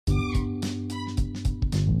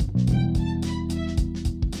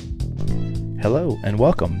Hello and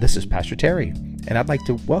welcome. This is Pastor Terry, and I'd like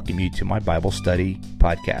to welcome you to my Bible study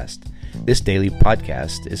podcast. This daily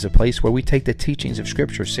podcast is a place where we take the teachings of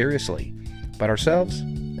Scripture seriously, but ourselves,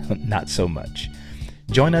 not so much.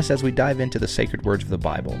 Join us as we dive into the sacred words of the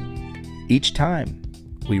Bible. Each time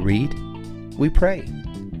we read, we pray,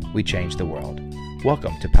 we change the world.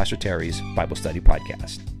 Welcome to Pastor Terry's Bible Study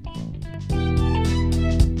Podcast.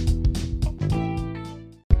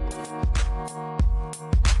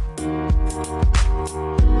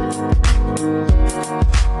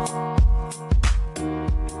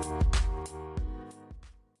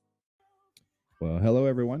 Well, hello,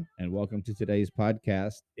 everyone, and welcome to today's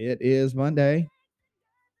podcast. It is Monday,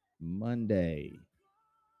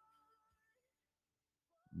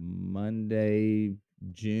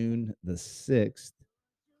 June the 6th,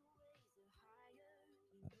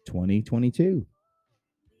 2022.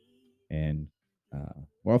 And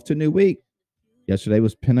we're off to a new week. Yesterday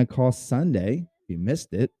was Pentecost Sunday. If you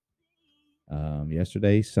missed it,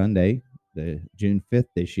 yesterday, Sunday, the June 5th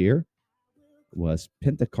this year, was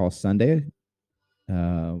Pentecost Sunday.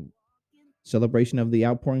 Celebration of the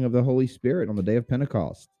outpouring of the Holy Spirit on the day of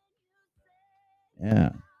Pentecost.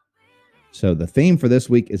 Yeah. So the theme for this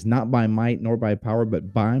week is not by might nor by power,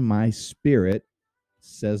 but by my Spirit,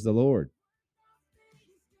 says the Lord.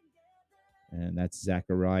 And that's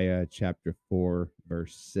Zechariah chapter 4,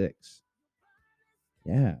 verse 6.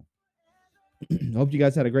 Yeah. Hope you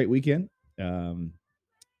guys had a great weekend.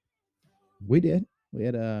 We did. We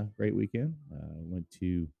had a great weekend.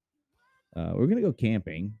 We're going to go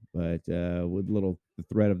camping, but with the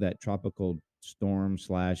threat of that tropical storm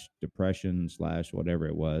 / depression / whatever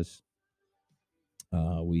it was,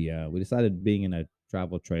 we decided being in a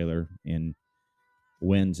travel trailer in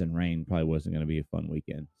winds and rain probably wasn't going to be a fun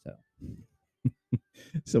weekend.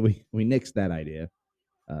 So we nixed that idea.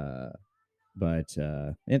 But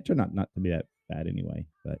it turned out not to be that bad anyway.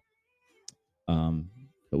 But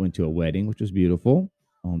went to a wedding, which was beautiful,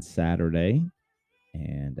 on Saturday,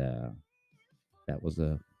 and that was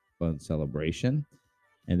a fun celebration.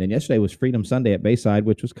 And then yesterday was Freedom Sunday at Bayside,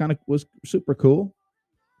 which was super cool.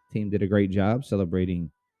 Team did a great job not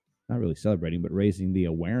really celebrating, but raising the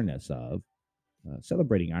awareness of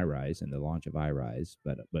celebrating iRise and the launch of iRise,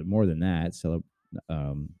 but more than that,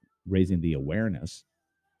 raising the awareness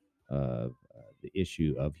of the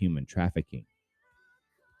issue of human trafficking.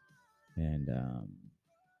 And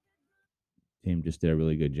team just did a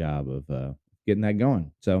really good job of getting that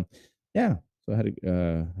going. So, yeah. So I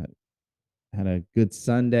had a good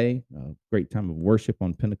Sunday, a great time of worship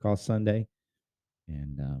on Pentecost Sunday,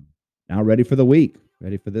 and now ready for the week.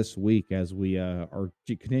 Ready for this week as we are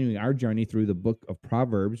continuing our journey through the book of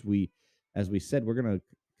Proverbs. As we said, we're going to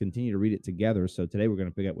continue to read it together. So today we're going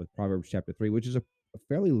to pick up with Proverbs chapter 3, which is a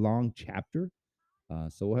fairly long chapter.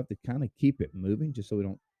 So we'll have to kind of keep it moving just so we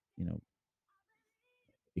don't,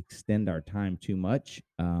 extend our time too much.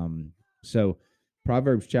 So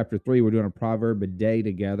Proverbs chapter 3, we're doing a proverb a day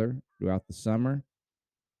together throughout the summer,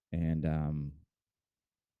 and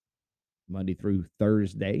Monday through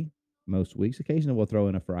Thursday most weeks. Occasionally we'll throw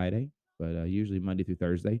in a Friday, but usually Monday through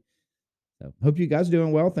Thursday. So hope you guys are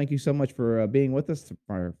doing well. Thank you so much for being with us,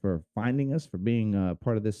 for finding us, for being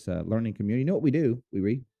part of this learning community. You know what we do? We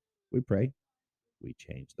read, we pray, we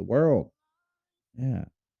change the world. Yeah.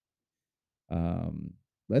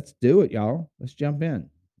 Let's do it, y'all. Let's jump in.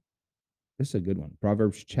 This is a good one.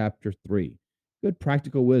 Proverbs chapter 3. Good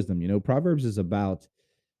practical wisdom. Proverbs is about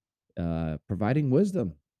providing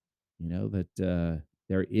wisdom. That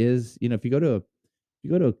there is, if you go to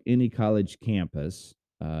any college campus,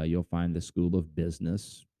 you'll find the School of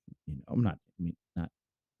Business.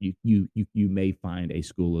 You may find a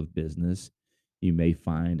School of Business. You may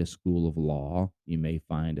find a School of Law. You may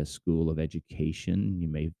find a School of Education. You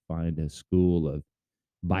may find a School of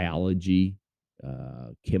Biology,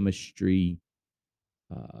 chemistry,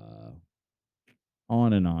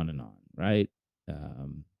 on and on and on, right?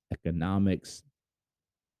 Economics.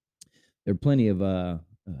 There are plenty of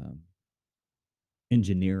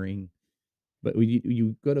engineering, but when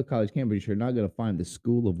you go to college campus, you're not going to find the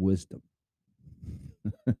School of Wisdom.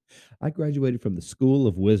 I graduated from the School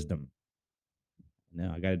of Wisdom.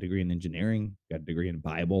 Now I got a degree in engineering, got a degree in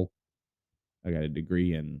Bible, I got a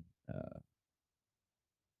degree in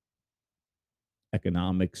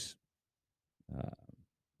economics,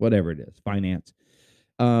 whatever it is, finance.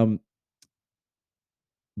 But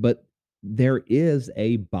there is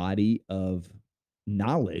a body of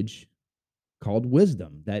knowledge called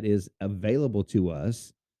wisdom that is available to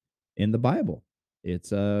us in the Bible.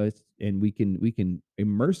 And we can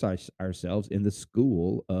immerse ourselves in the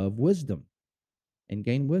school of wisdom and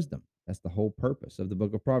gain wisdom. That's the whole purpose of the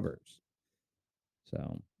book of Proverbs.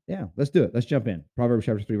 So yeah, let's do it. Let's jump in. Proverbs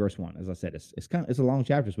chapter 3, verse 1. As I said, it's a long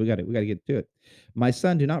chapter, so we gotta get to it. My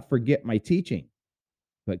son, do not forget my teaching,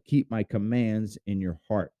 but keep my commands in your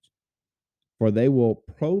heart, for they will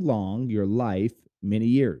prolong your life many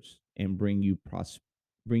years and bring you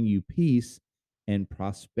peace and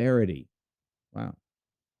prosperity. Wow.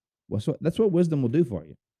 That's what wisdom will do for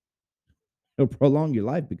you. It'll prolong your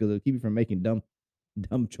life because it'll keep you from making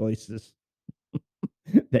dumb choices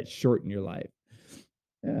that shorten your life.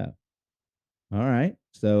 Yeah. All right.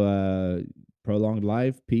 So prolonged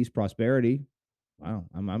life, peace, prosperity. Wow.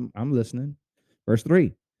 I'm listening. Verse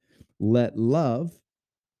 3. Let love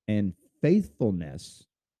and faithfulness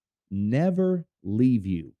never leave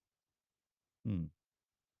you. Hmm,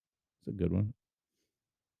 that's a good one.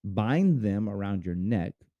 Bind them around your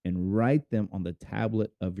neck and write them on the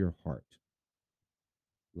tablet of your heart.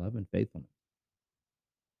 Love and faithfulness.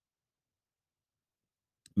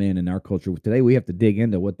 Man, in our culture today, we have to dig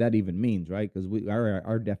into what that even means, right? Because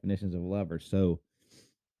our definitions of love are so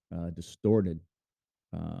distorted.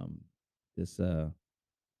 This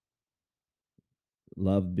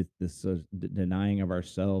love, this denying of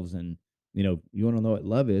ourselves, and you want to know what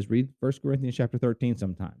love is? Read First Corinthians chapter 13.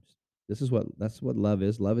 Sometimes that's what love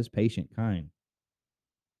is. Love is patient, kind.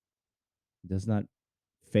 It does not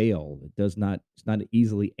fail. It does not. It's not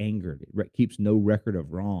easily angered. It keeps no record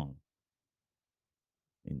of wrong.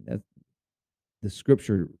 I mean, that the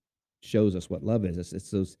scripture shows us what love is. It's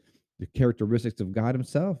those the characteristics of God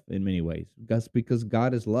Himself in many ways. That's because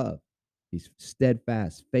God is love. He's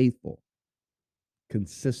steadfast, faithful,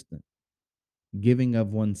 consistent, giving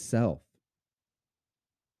of oneself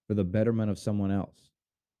for the betterment of someone else.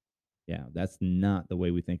 Yeah, that's not the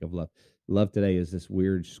way we think of love. Love today is this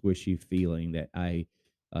weird, squishy feeling that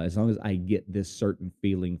as long as I get this certain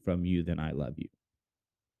feeling from you, then I love you.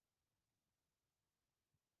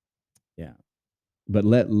 Yeah. But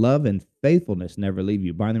let love and faithfulness never leave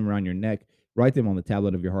you. Bind them around your neck, write them on the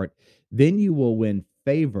tablet of your heart. Then you will win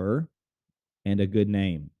favor and a good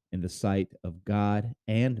name in the sight of God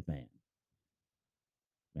and man.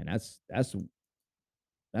 Man, that's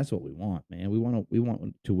what we want, man. We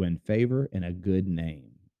want to win favor and a good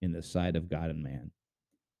name in the sight of God and man.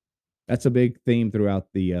 That's a big theme throughout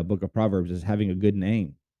the book of Proverbs is having a good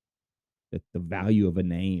name. That the value of a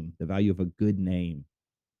name, the value of a good name,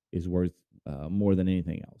 is worth more than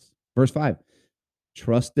anything else. Verse 5: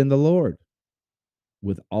 Trust in the Lord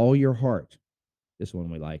with all your heart. This one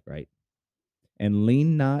we like, right? And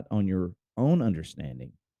lean not on your own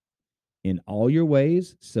understanding. In all your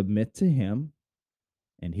ways, submit to Him,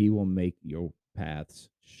 and He will make your paths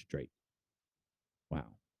straight. Wow.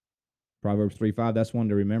 Proverbs 3:5, that's one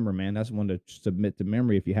to remember, man. That's one to submit to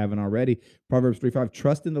memory if you haven't already. Proverbs 3:5,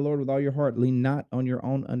 trust in the Lord with all your heart. Lean not on your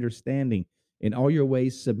own understanding. In all your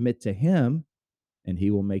ways, submit to Him, and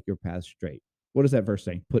He will make your path straight. What is that verse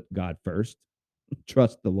saying? Put God first.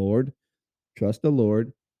 Trust the Lord. Trust the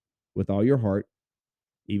Lord with all your heart,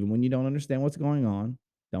 even when you don't understand what's going on.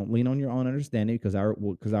 Don't lean on your own understanding because our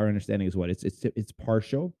understanding is what it's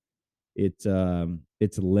partial. It's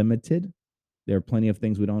limited. There are plenty of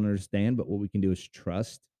things we don't understand, but what we can do is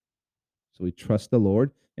trust. So we trust the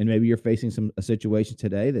Lord, and maybe you're facing a situation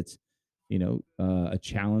today that's, a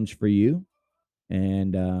challenge for you,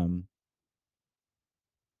 and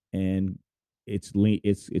and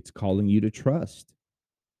it's calling you to trust.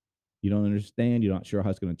 You don't understand. You're not sure how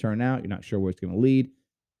it's going to turn out. You're not sure where it's going to lead.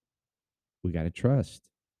 We got to trust.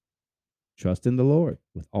 Trust in the Lord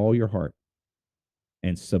with all your heart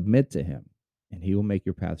and submit to Him, and He will make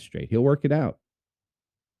your path straight. He'll work it out.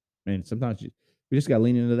 And sometimes we just got to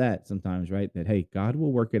lean into that sometimes, right? That, hey, God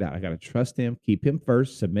will work it out. I got to trust Him, keep Him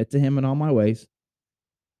first, submit to Him in all my ways,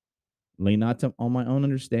 lean not on my own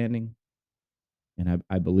understanding. And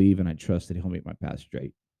I believe and I trust that He'll make my path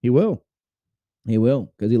straight. He will. He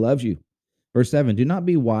will, because He loves you. Verse 7: Do not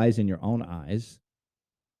be wise in your own eyes.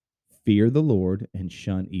 Fear the Lord and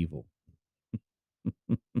shun evil.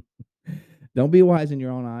 Don't be wise in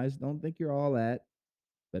your own eyes. Don't think you're all that,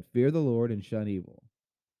 but fear the Lord and shun evil.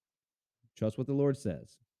 Trust what the Lord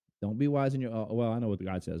says. Don't be wise in your. Oh, well, I know what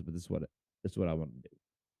God says, but this is what I want to do.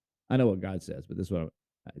 I know what God says, but this is what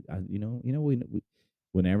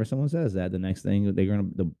whenever someone says that, the next thing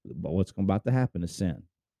what's about to happen is sin.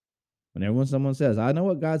 Whenever someone says, "I know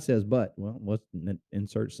what God says," but what's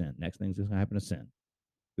insert sin? Next thing's going to happen is sin.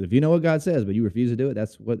 If you know what God says, but you refuse to do it,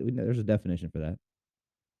 that's what there's a definition for that.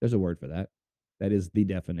 There's a word for that. That is the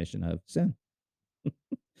definition of sin.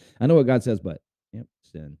 I know what God says, but yep,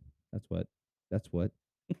 sin. That's what. That's what.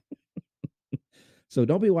 So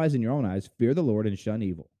don't be wise in your own eyes. Fear the Lord and shun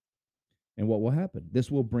evil. And what will happen? This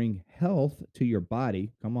will bring health to your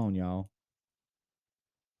body. Come on, y'all.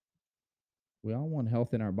 We all want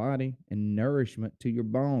health in our body and nourishment to your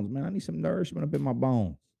bones. Man, I need some nourishment up in my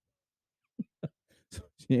bones. So,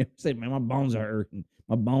 yeah, say, man, my bones are hurting.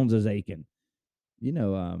 My bones is aching. You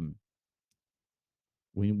know,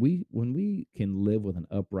 when we can live with an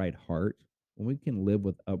upright heart, when we can live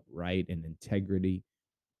with upright and integrity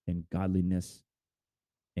and godliness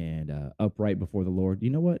and upright before the Lord,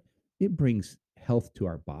 you know what? It brings health to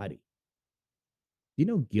our body. You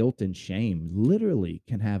know, guilt and shame literally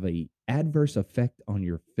can have a adverse effect on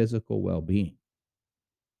your physical well-being.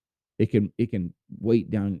 It can weight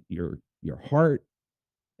down your heart,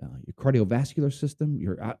 your cardiovascular system,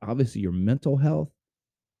 your obviously your mental health,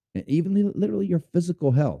 and even literally your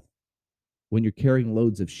physical health when you're carrying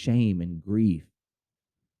loads of shame and grief.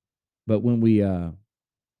 But when we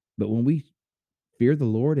fear the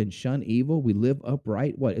Lord and shun evil, we live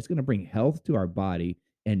upright. What? It's going to bring health to our body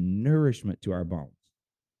and nourishment to our bones.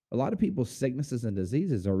 A lot of people's sicknesses and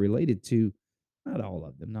diseases are related to, not all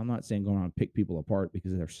of them. Now, I'm not saying going around and pick people apart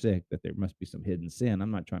because they're sick, that there must be some hidden sin.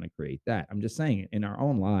 I'm not trying to create that. I'm just saying in our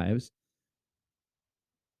own lives,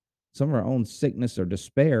 some of our own sickness or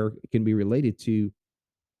despair can be related to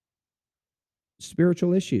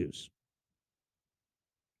spiritual issues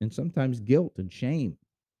and sometimes guilt and shame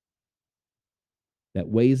that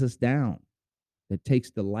weighs us down, that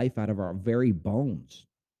takes the life out of our very bones.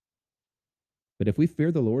 But if we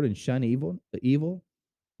fear the Lord and shun evil,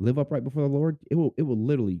 live upright before the Lord, it will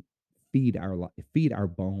literally feed our life, feed our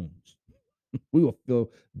bones. We will feel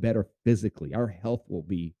better physically. Our health will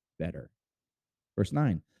be better. Verse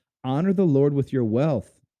 9, honor the Lord with your wealth.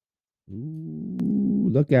 Ooh,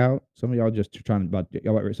 look out. Some of y'all just trying about,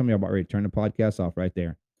 some of y'all about ready to turn the podcast off right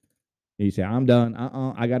there. And you say, I'm done.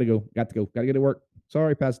 I got to go. Got to go. Got to get to work.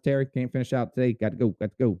 Sorry, Pastor Terry. Can't finish out today. Got to go.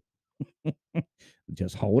 Got to go.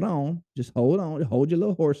 Just hold on. Just hold on. Hold your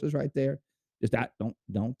little horses right there. Just that.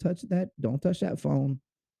 Don't touch that. Don't touch that phone.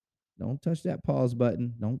 Don't touch that pause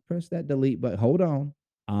button. Don't press that delete button. Hold on.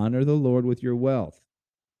 Honor the Lord with your wealth,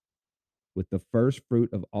 with the first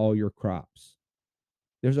fruit of all your crops.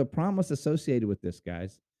 There's a promise associated with this,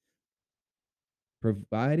 guys.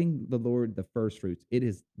 Providing the Lord the first fruits.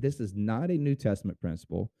 This is not a New Testament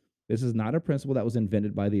principle. This is not a principle that was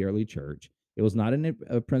invented by the early church. It was not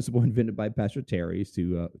a principle invented by Pastor Terry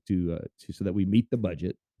to so that we meet the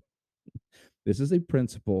budget. This is a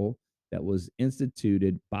principle that was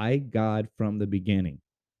instituted by God from the beginning,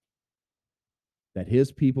 that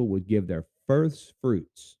his people would give their first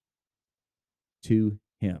fruits to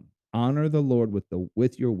him. Honor the Lord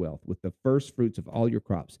with your wealth, with the first fruits of all your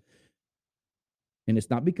crops. And it's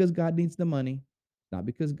not because God needs the money. It's not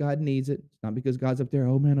because God needs it. It's not because God's up there.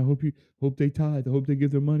 Oh man, I hope they tithe. I hope they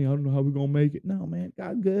give their money. I don't know how we're gonna make it. No, man,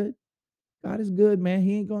 God good. God is good, man.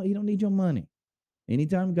 He don't need your money.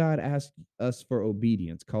 Anytime God asks us for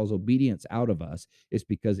obedience, calls obedience out of us, it's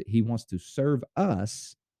because he wants to serve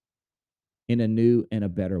us in a new and a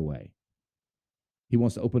better way. He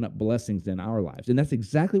wants to open up blessings in our lives. And that's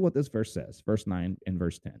exactly what this verse says, verse 9 and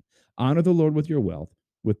verse 10. Honor the Lord with your wealth,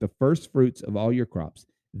 with the first fruits of all your crops.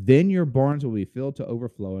 Then your barns will be filled to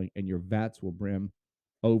overflowing, and your vats will brim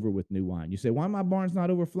over with new wine. You say, why my barns not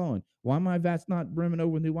overflowing? Why my vats not brimming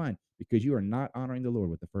over with new wine? Because you are not honoring the Lord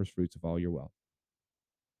with the first fruits of all your wealth.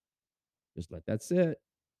 Just let that sit.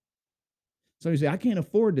 So you say, I can't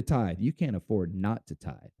afford to tithe. You can't afford not to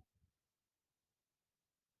tithe.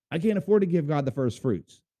 I can't afford to give God the first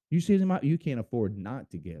fruits. You see, you can't afford not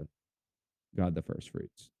to give God the first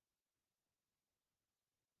fruits.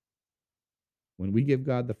 When we give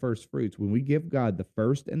God the first fruits, when we give God the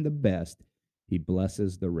first and the best, he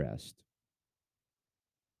blesses the rest.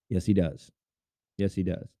 Yes, he does. Yes, he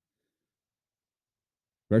does.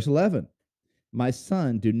 Verse 11, my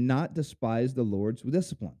son, do not despise the Lord's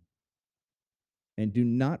discipline and do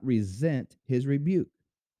not resent his rebuke.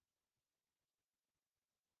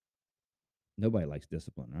 Nobody likes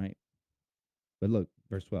discipline, right? But look,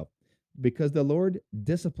 verse 12, because the Lord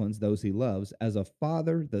disciplines those he loves, as a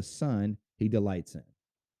father, the son he delights in.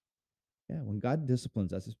 Yeah, when God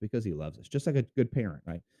disciplines us, it's because he loves us, just like a good parent,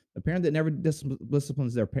 right? A parent that never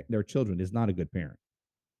disciplines their children is not a good parent.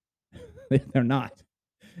 They're not.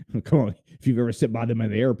 Come on. If you've ever sit by them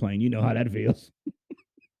in the airplane, you know how that feels.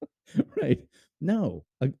 Right? No,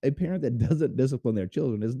 a parent that doesn't discipline their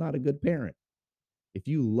children is not a good parent. If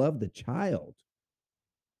you love the child,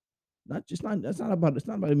 it's not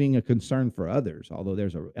about being a concern for others, although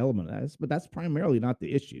there's an element of that, but that's primarily not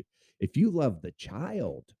the issue. If you love the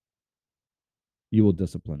child, you will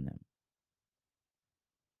discipline them.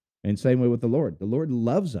 And same way with the Lord. The Lord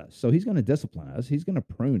loves us, so he's going to discipline us. He's going to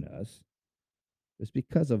prune us. It's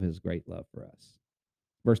because of his great love for us.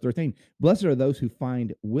 Verse 13, blessed are those who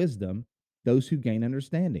find wisdom, those who gain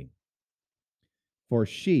understanding. For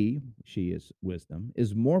she is wisdom,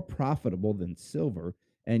 is more profitable than silver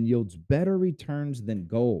and yields better returns than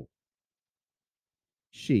gold.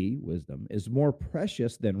 She, wisdom, is more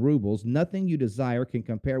precious than rubles. Nothing you desire can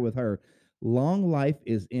compare with her. Long life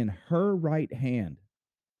is in her right hand.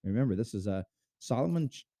 Remember, this is Solomon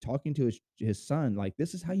talking to his son, like,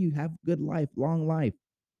 this is how you have good life, long life,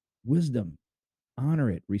 wisdom, honor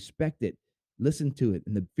it, respect it, listen to it.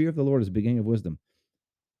 And the fear of the Lord is the beginning of wisdom.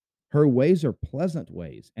 Her ways are pleasant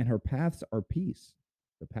ways, and her paths are peace.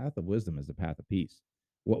 The path of wisdom is the path of peace.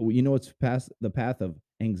 What you know? It's past the path of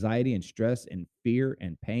anxiety and stress and fear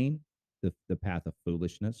and pain. The path of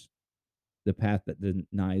foolishness. The path that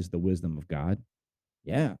denies the wisdom of God.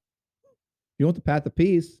 Yeah. If you want the path of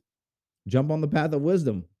peace, jump on the path of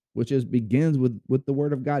wisdom, which is begins with the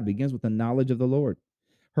word of God, begins with the knowledge of the Lord.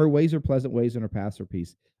 Her ways are pleasant ways, and her paths are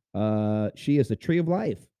peace. She is a tree of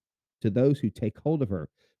life to those who take hold of her.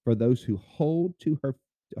 For those who hold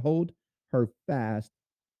her fast.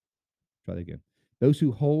 Try that again. Those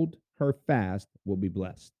who hold her fast will be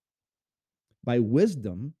blessed. By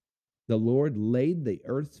wisdom, the Lord laid the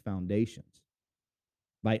earth's foundations.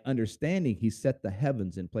 By understanding, he set the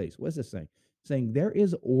heavens in place. What's this saying? Saying there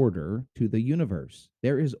is order to the universe.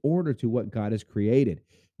 There is order to what God has created.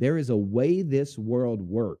 There is a way this world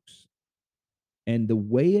works. And the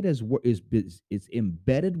way it is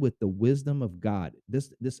embedded with the wisdom of God.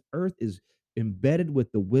 This earth is embedded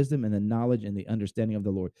with the wisdom and the knowledge and the understanding of the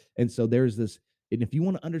Lord. And so there's this, and if you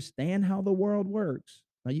want to understand how the world works,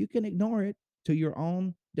 now you can ignore it to your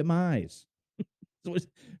own demise. So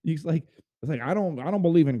it's like I don't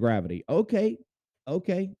believe in gravity. Okay,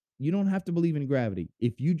 okay, you don't have to believe in gravity.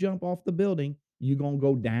 If you jump off the building, you're gonna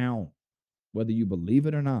go down, whether you believe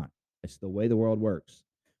it or not. It's the way the world works.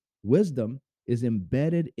 Wisdom is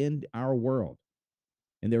embedded in our world,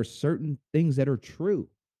 and there are certain things that are true,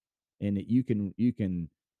 and that you can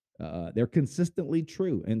they're consistently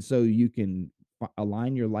true, and so you can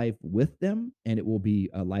align your life with them, and it will be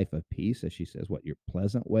a life of peace, as she says, what your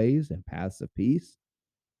pleasant ways and paths of peace.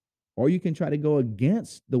 Or you can try to go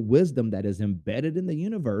against the wisdom that is embedded in the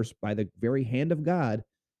universe by the very hand of God,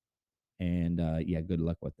 and yeah, good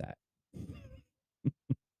luck with that.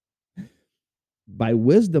 By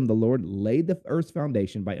wisdom, the Lord laid the earth's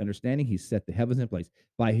foundation. By understanding, he set the heavens in place.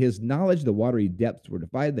 By his knowledge, the watery depths were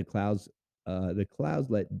divided. The clouds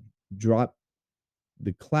let drop,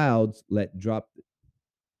 the clouds let drop,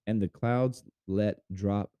 and the clouds let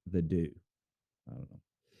drop the dew. I don't know.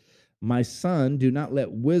 My son, do not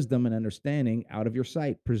let wisdom and understanding out of your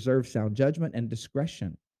sight. Preserve sound judgment and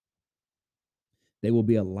discretion. They will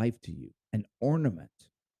be a life to you, an ornament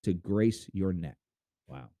to grace your neck.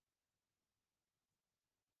 Wow.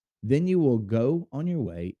 Then you will go on your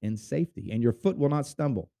way in safety, and your foot will not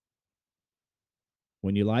stumble.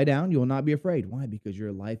 When you lie down, you will not be afraid. Why? Because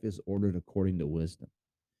your life is ordered according to wisdom.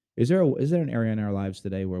 Is there an area in our lives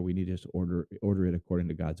today where we need to just order it according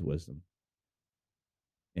to God's wisdom?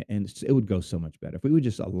 And it would go so much better if we would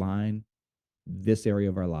just align this area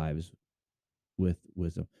of our lives with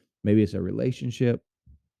wisdom. Maybe it's a relationship,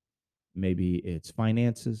 maybe it's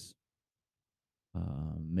finances,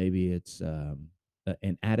 maybe it's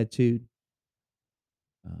an attitude,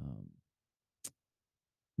 um,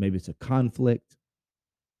 maybe it's a conflict,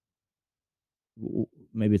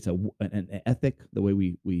 maybe it's an ethic, the way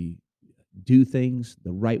we do things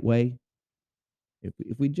the right way.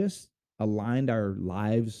 If we just aligned our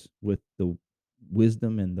lives with the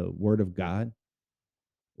wisdom and the word of God,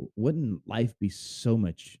 wouldn't life be so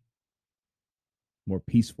much more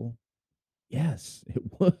peaceful? Yes, it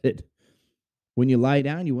would. When you lie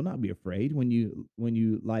down, you will not be afraid. When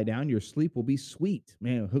you lie down, your sleep will be sweet.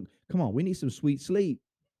 Man, come on, we need some sweet sleep.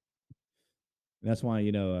 And that's why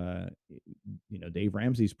Dave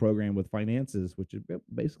Ramsey's program with finances, which is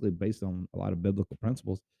basically based on a lot of biblical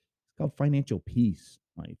principles, it's called financial peace.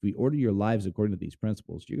 Like, if we order your lives according to these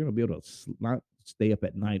principles, you're going to be able to not stay up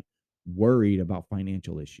at night worried about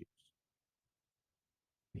financial issues.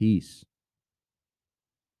 Peace.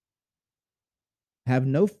 Have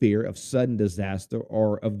no fear of sudden disaster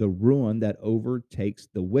or of the ruin that overtakes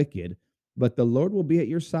the wicked, but the Lord will be at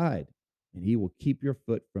your side, and he will keep your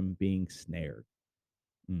foot from being snared.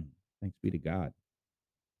 Mm, thanks be to God.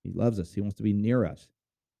 He loves us. He wants to be near us.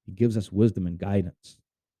 He gives us wisdom and guidance.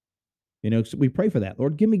 So we pray for that.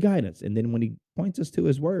 Lord, give me guidance. And then when he points us to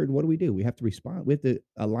his word, what do? We have to respond. We have to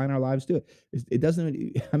align our lives to it. It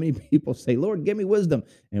doesn't, how many people say, Lord, give me wisdom?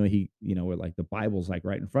 And we're like, the Bible's like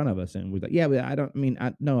right in front of us. And we're like, yeah, but I don't, I mean,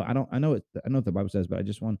 I, no, I don't, I know it. I know what the Bible says, but I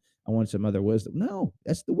want some other wisdom. No,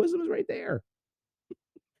 the wisdom is right there.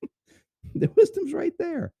 The wisdom's right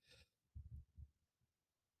there.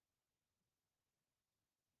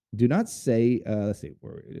 Do not say, let's see,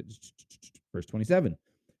 verse 27.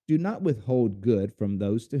 Do not withhold good from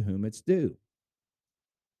those to whom it's due.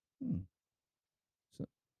 Hmm. So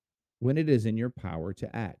when it is in your power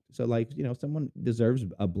to act. So, like, someone deserves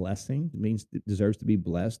a blessing, means deserves to be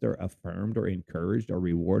blessed or affirmed or encouraged or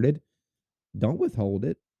rewarded. Don't withhold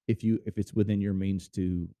it if it's within your means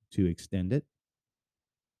to extend it.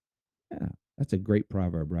 Yeah, that's a great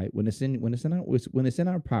proverb, right? When it's in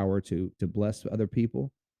our power to bless other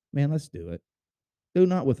people, man, let's do it. Do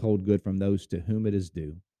not withhold good from those to whom it is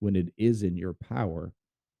due when it is in your power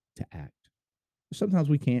to act. Sometimes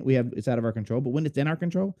we can't. It's out of our control, but when it's in our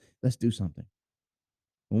control, let's do something.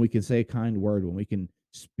 When we can say a kind word, when we can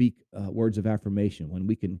speak words of affirmation, when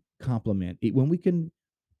we can compliment, when we can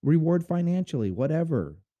reward financially,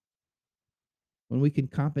 whatever, when we can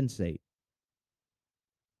compensate,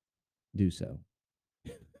 do so.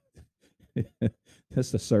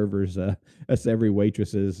 That's the server's. That's every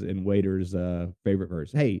waitress's and waiter's favorite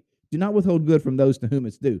verse. Hey, do not withhold good from those to whom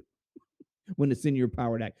it's due when it's in your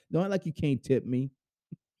power to act. Don't act like you can't tip me.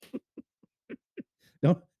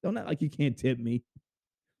 Don't act like you can't tip me.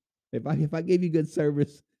 If I gave you good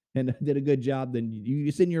service and did a good job, then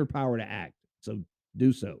it's in your power to act. So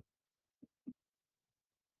do so.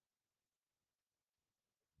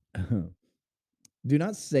 Do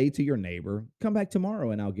not say to your neighbor, "Come back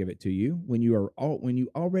tomorrow and I'll give it to you," when you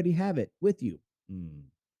already have it with you. Mm,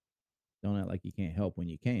 don't act like you can't help when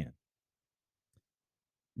you can.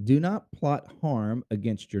 Do not plot harm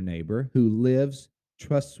against your neighbor who lives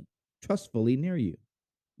trust trustfully near you.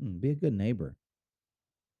 Be a good neighbor,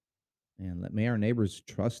 and may our neighbors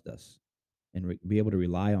trust us and be able to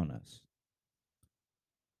rely on us.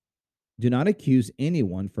 Do not accuse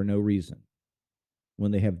anyone for no reason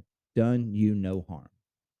when they have done you no harm.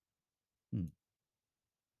 Hmm.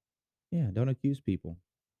 Yeah, don't accuse people.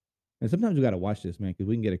 And sometimes we got to watch this, man, because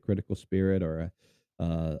we can get a critical spirit or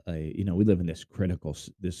we live in this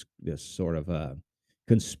this sort of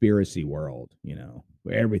conspiracy world,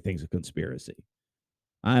 where everything's a conspiracy.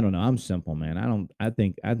 I don't know. I'm simple, man. I don't. I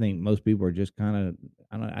think most people are just kind of.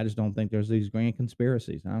 I don't. I just don't think there's these grand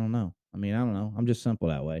conspiracies. I don't know. I mean, I don't know. I'm just simple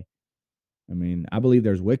that way. I mean, I believe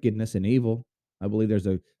there's wickedness and evil. I believe there's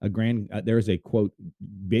a grand there's a quote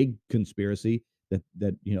big conspiracy that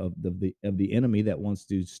of the enemy that wants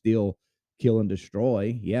to steal, kill, and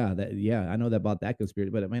destroy. Yeah, I know that about that conspiracy.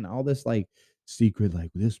 But I mean, all this like secret, like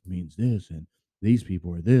this means this, and these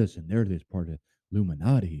people are this, and they're this part of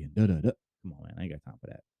Illuminati, and da da da. Come on, man, I ain't got time for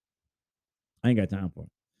that. I ain't got time for it.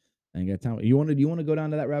 I ain't got time. You want to go down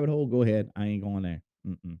to that rabbit hole? Go ahead. I ain't going there.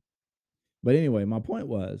 Mm-mm. But anyway, my point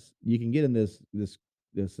was you can get in this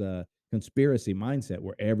conspiracy mindset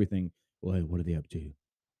where everything, well, hey, what are they up to?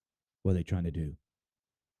 What are they trying to do?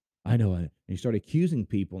 I know it. And you start accusing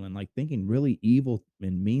people and like thinking really evil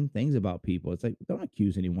and mean things about people. It's like, don't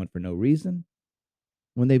accuse anyone for no reason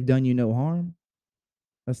when they've done you no harm.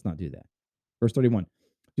 Let's not do that. Verse 31.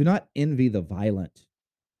 Do not envy the violent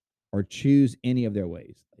or choose any of their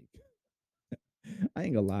ways. Like, I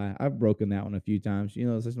ain't gonna lie. I've broken that one a few times.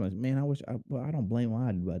 It's just like, man, well, I don't blame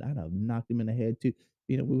Rod, but I'd have knocked him in the head too.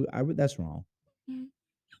 That's wrong.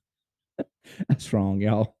 That's wrong,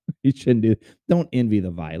 y'all. You shouldn't do. Don't envy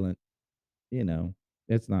the violent. You know,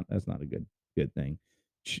 that's not a good thing.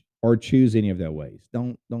 Or choose any of their ways.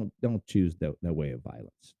 Don't choose the way of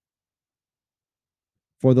violence.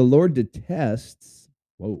 For the Lord detests.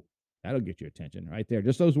 Whoa, that'll get your attention right there.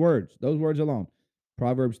 Just those words alone.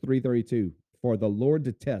 Proverbs 3:32. For the Lord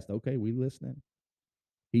detests. Okay, we listening.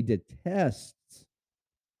 He detests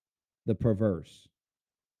the perverse.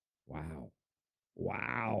 Wow.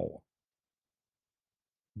 Wow.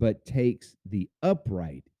 But takes the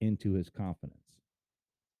upright into his confidence.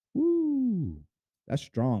 Woo. That's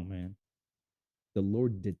strong, man. The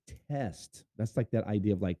Lord detests. That's like that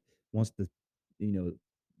idea of like wants to, you know,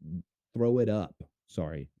 throw it up.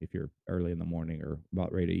 Sorry if you're early in the morning or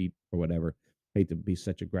about ready to eat or whatever. Hate to be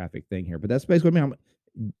such a graphic thing here, but that's basically what I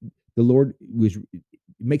mean. The Lord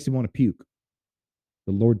makes him want to puke.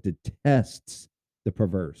 The Lord detests the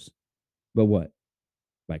perverse. But what?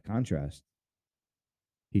 By contrast,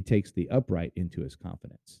 he takes the upright into his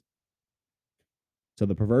confidence. So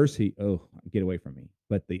the perverse, get away from me.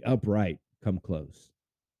 But the upright come close.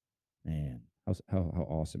 Man, how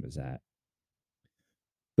awesome is that?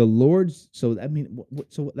 The Lord's. So I mean,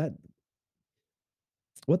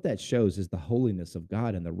 what that shows is the holiness of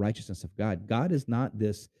God and the righteousness of God. God is not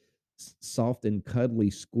this soft and cuddly,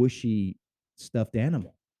 squishy stuffed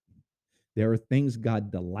animal. There are things God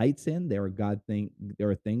delights in. There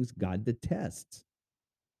are things God detests.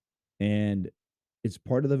 And It's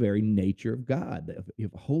part of the very nature of God,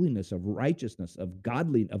 of holiness, of righteousness, of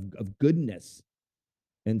godliness, of goodness.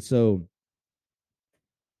 And so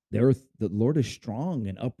the Lord is strong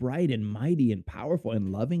and upright and mighty and powerful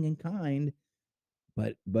and loving and kind,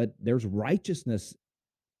 but there's righteousness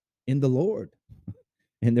in the Lord.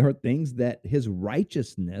 And there are things that his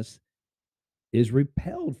righteousness is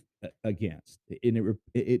repelled against. And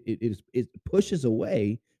it pushes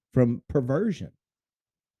away from perversion.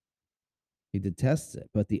 He detests it,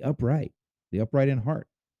 but the upright in heart,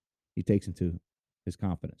 he takes into his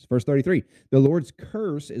confidence. Verse 33, the Lord's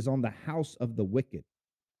curse is on the house of the wicked,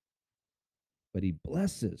 but he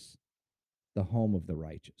blesses the home of the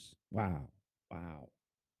righteous. Wow. Wow.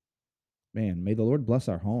 Man, may the Lord bless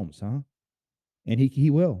our homes, huh? And he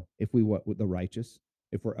will if we what with the righteous,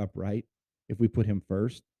 if we're upright, if we put him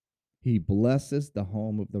first. He blesses the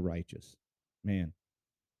home of the righteous. Man,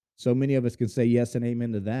 so many of us can say yes and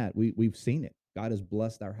amen to that. We've seen it. God has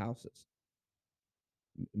blessed our houses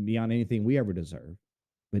beyond anything we ever deserve.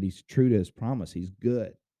 But he's true to his promise. He's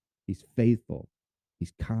good. He's faithful.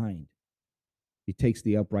 He's kind. He takes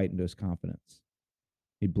the upright into his confidence.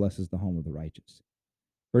 He blesses the home of the righteous.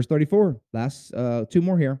 Verse 34, last two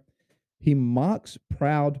more here. He mocks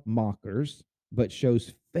proud mockers, but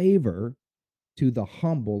shows favor to the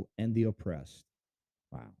humble and the oppressed.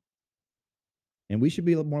 Wow. And we should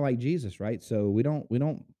be more like Jesus, right? So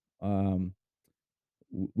um,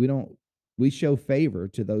 we don't, we show favor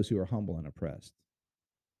to those who are humble and oppressed.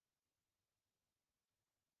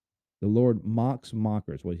 The Lord mocks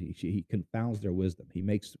mockers. Well, he confounds their wisdom. He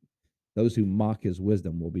makes those who mock his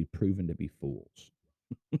wisdom will be proven to be fools.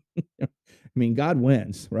 I mean, God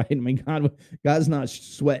wins, right? I mean, God's not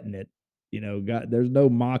sweating it. You know, God, there's no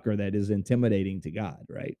mocker that is intimidating to God,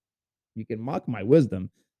 right? You can mock my wisdom,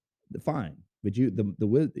 fine, but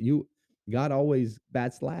God always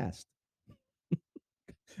bats last.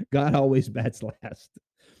 God always bats last.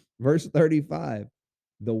 Verse 35,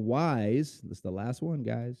 the wise, this is the last one,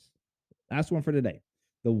 guys. Last one for today.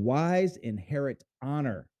 The wise inherit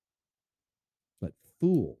honor, but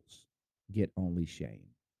fools get only shame.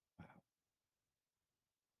 Wow.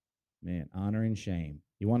 Man, honor and shame.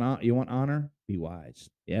 You want honor? Be wise.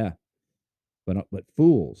 Yeah. But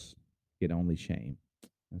fools get only shame.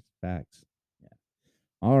 That's facts. Yeah.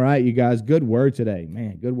 All right, you guys. Good word today.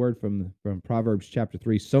 Man, good word from Proverbs chapter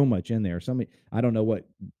 3. So much in there. I don't know what,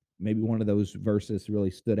 maybe one of those verses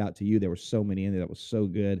really stood out to you. There were so many in there that was so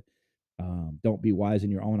good. Don't be wise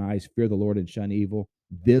in your own eyes. Fear the Lord and shun evil.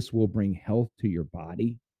 This will bring health to your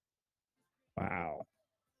body. Wow.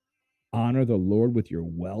 Honor the Lord with your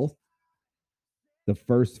wealth, the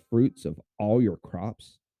first fruits of all your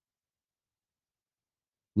crops.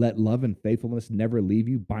 Let love and faithfulness never leave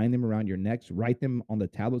you. Bind them around your necks. Write them on the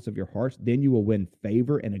tablets of your hearts. Then you will win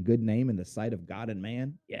favor and a good name in the sight of God and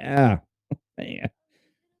man. Yeah. Man.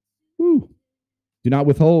 Woo. Do not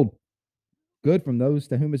withhold good from those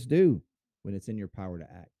to whom it's due when it's in your power to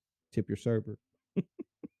act. Tip your server.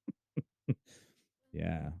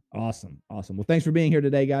 Yeah. Awesome. Awesome. Well, thanks for being here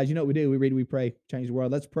today, guys. You know what we do? We read, we pray, change the world.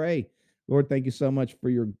 Let's pray. Lord, thank you so much for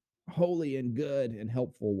your holy and good and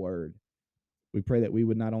helpful word. We pray that we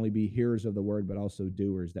would not only be hearers of the word, but also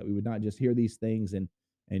doers, that we would not just hear these things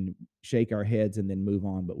and shake our heads and then move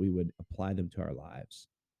on, but we would apply them to our lives.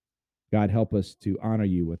 God, help us to honor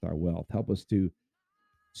you with our wealth. Help us to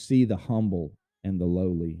see the humble and the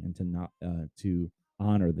lowly and to not to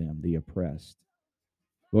honor them, the oppressed.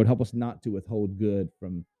 Lord, help us not to withhold good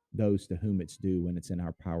from those to whom it's due when it's in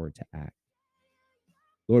our power to act.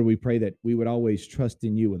 Lord, we pray that we would always trust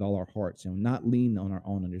in you with all our hearts and not lean on our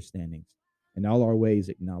own understandings. In all our ways,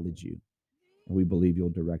 acknowledge you, and we believe you'll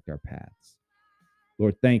direct our paths.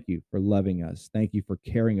 Lord, thank you for loving us. Thank you for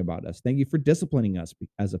caring about us. Thank you for disciplining us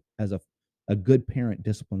as a good parent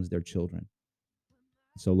disciplines their children.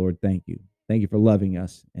 So, Lord, thank you. Thank you for loving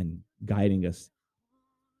us and guiding us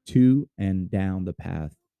to and down the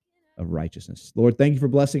path of righteousness. Lord, thank you for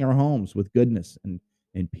blessing our homes with goodness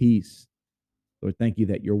and peace. Lord, thank you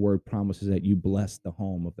that your word promises that you bless the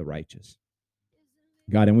home of the righteous.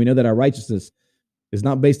 God, and we know that our righteousness is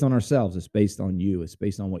not based on ourselves. It's based on you. It's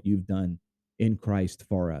based on what you've done in Christ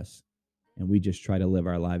for us. And we just try to live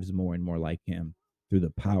our lives more and more like him through the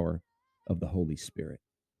power of the Holy Spirit.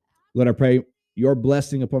 Lord, I pray your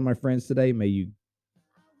blessing upon my friends today. May you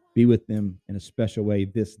be with them in a special way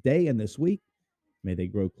this day and this week. May they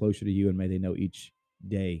grow closer to you, and may they know each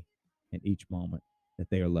day and each moment that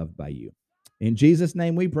they are loved by you. In Jesus'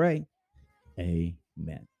 name we pray.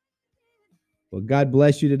 Amen. Well, God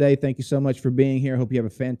bless you today. Thank you so much for being here. I hope you have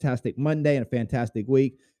a fantastic Monday and a fantastic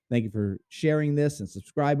week. Thank you for sharing this and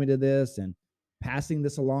subscribing to this. And passing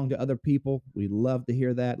this along to other people. We love to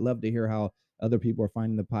hear that. Love to hear how other people are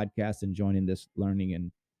finding the podcast and joining this learning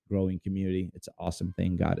and growing community. It's an awesome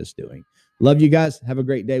thing God is doing. Love you guys. Have a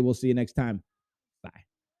great day. We'll see you next time. Bye.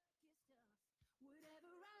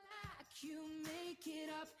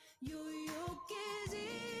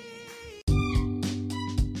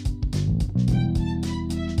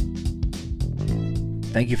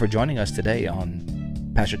 Thank you for joining us today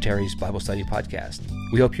on Pastor Terry's Bible Study Podcast.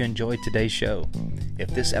 We hope you enjoyed today's show. If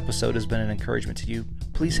this episode has been an encouragement to you,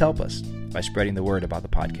 please help us by spreading the word about the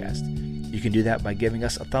podcast. You can do that by giving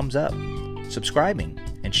us a thumbs up, subscribing,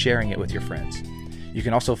 and sharing it with your friends. You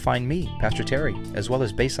can also find me, Pastor Terry, as well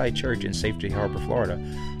as Bayside Church in Safety Harbor, Florida,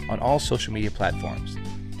 on all social media platforms.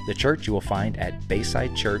 The church you will find at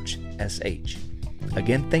Bayside Church SH.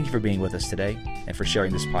 Again, thank you for being with us today and for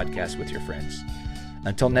sharing this podcast with your friends.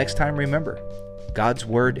 Until next time, remember, God's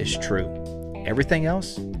word is true. Everything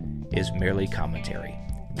else is merely commentary.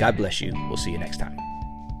 God bless you. We'll see you next time.